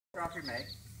drop your mag.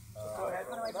 Go ahead.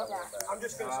 How do I do that? I'm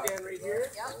just going to stand right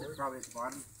here. It's probably at the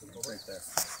bottom. Right there.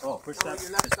 Oh, push this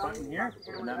button here.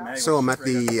 And that mag So I'm at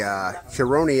the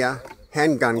Huronia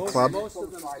Handgun Club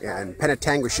in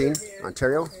Penetanguishene,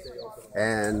 Ontario,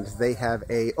 and they have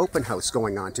a open house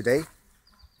going on today.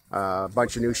 A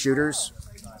bunch of new shooters.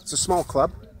 It's a small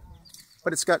club,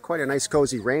 but it's got quite a nice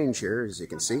cozy range here, as you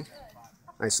can see.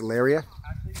 Nice little area.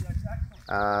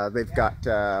 They've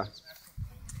got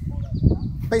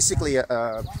basically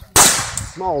a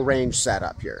small range set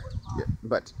up here,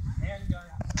 but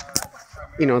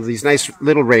you know, these nice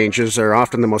little ranges are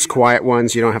often the most quiet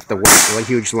ones. You don't have to wait for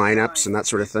huge lineups and that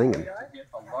sort of thing. And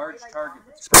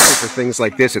especially for things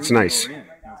like this, it's nice.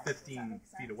 15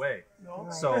 feet away.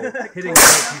 So hitting a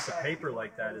piece of paper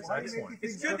like that is excellent.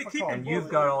 It's good to keep and you've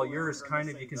got all yours kind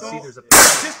of, you can see there's a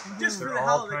just they're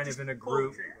all kind of in a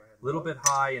group, a little bit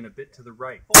high and a bit to the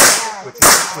right,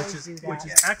 which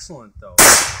is excellent though,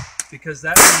 because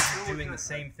that means you're doing the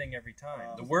same thing every time.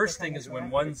 The worst thing is when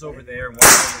one's over there, one's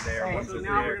over there, one's over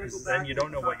there, because then you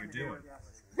don't know what you're doing.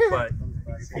 But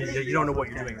you don't know what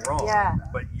you're doing wrong.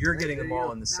 But you're getting them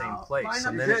all in the same place,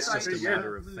 and then it's just a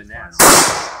matter of finesse. You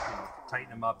know, tighten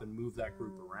them up and move that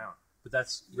group around. But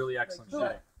that's really excellent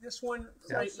shooting. This one,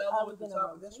 right level with the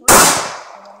top of this one?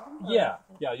 Yeah,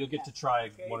 you'll get to try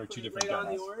one or two different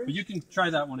guns. But you can try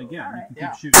that one again. You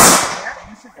can keep shooting.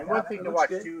 And one thing to watch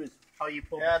too is how you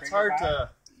pull the trigger. It's hard to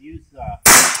use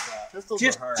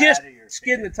just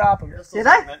skin the top of it. Did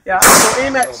I? Yeah, so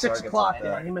aim at 6 o'clock.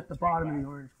 Yeah, aim at the bottom of the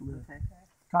orange.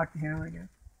 Talk to hammer again.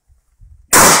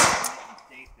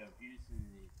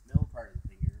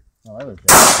 Oh, that was a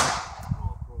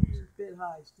bit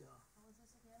high still.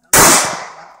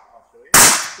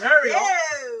 There we go.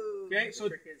 Okay, so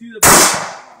do the.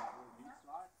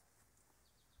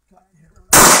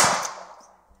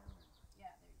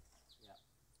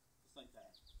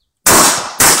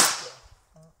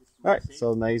 Alright,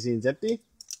 so the magazine's empty.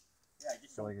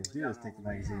 So what I can do is take the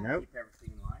magazine out.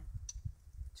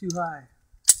 Too high.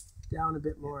 Down a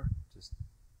bit more. Just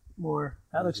more.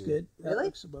 That looks good. That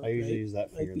looks about I usually use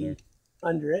that finger there.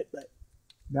 Under it, but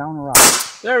down around.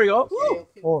 there we go.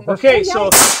 Okay, so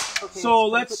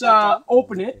let's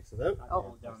open it.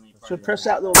 So press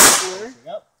that little button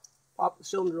there. Pop the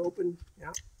cylinder open.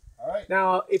 Yeah. Alright.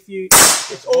 Now, if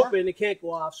it's open, it can't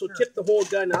go off. So tip the whole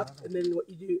gun up, and then what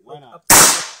you do, up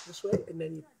this way, and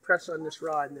then you press on this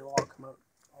rod, and they'll all come out,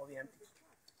 all the empties.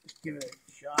 Just give it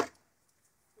a shot.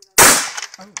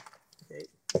 Okay.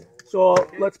 So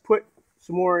let's put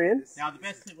some more in. Now the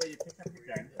best way to pick up your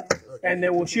gun. And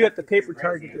then we'll shoot at the paper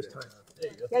target this time.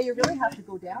 Yeah, you really have to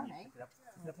go down, eh?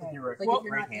 With your Like if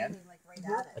you're right not hand. aiming, like right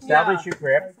at it. Establish your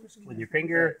grip with your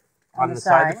finger on the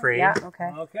side of the frame. Yeah,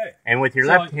 okay. Okay. And with your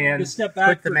left hand, you step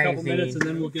back put the for a couple minutes, magazine and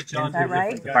then we'll get you on Is that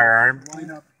right? the firearm.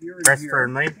 Line up here and Press here.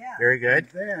 firmly. Yeah. Very good.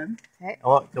 Then Okay.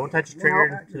 Oh, don't touch the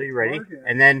trigger until you're ready.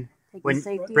 And then Take when the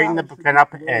safety bring the off. gun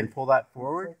up and pull that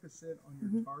forward. focus it on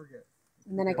your target.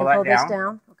 And then I Pull can that pull this down.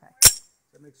 down. Okay.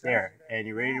 That makes sense. There, and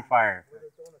you're ready to fire.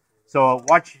 So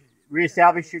watch,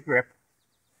 reestablish your grip.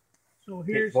 So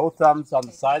Hit here's, both thumbs on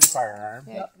the side of the firearm.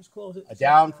 just close it.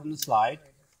 Down from the slide.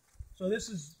 So this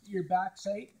is your back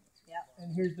sight. Yeah.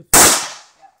 And here's the front.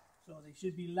 Yeah. So they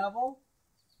should be level,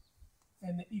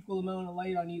 and the equal amount of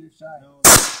light on either side.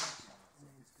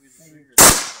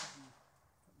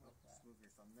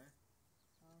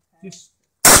 Just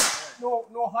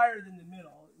no higher than the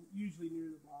middle, usually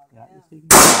near the bottom. Yeah.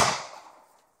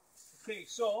 Okay,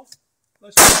 so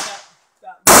let's try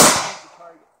that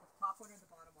target. Top one or the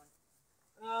bottom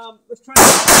one? Let's try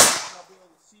that. I'll be able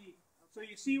to see. So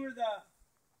you see where the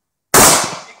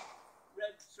big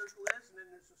red circle is, and then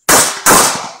there's a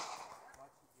small.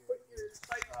 Put your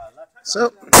sight. So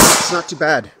it's not too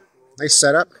bad. Nice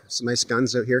setup. Some nice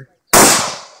guns out here.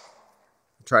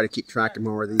 Try to keep track of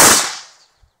more of these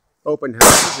open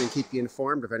houses and keep you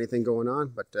informed of anything going on.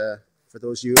 But for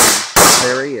those of you in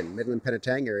Barrie and Midland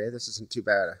Penetang area, this isn't too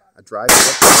bad a drive.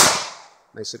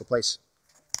 Nice little place.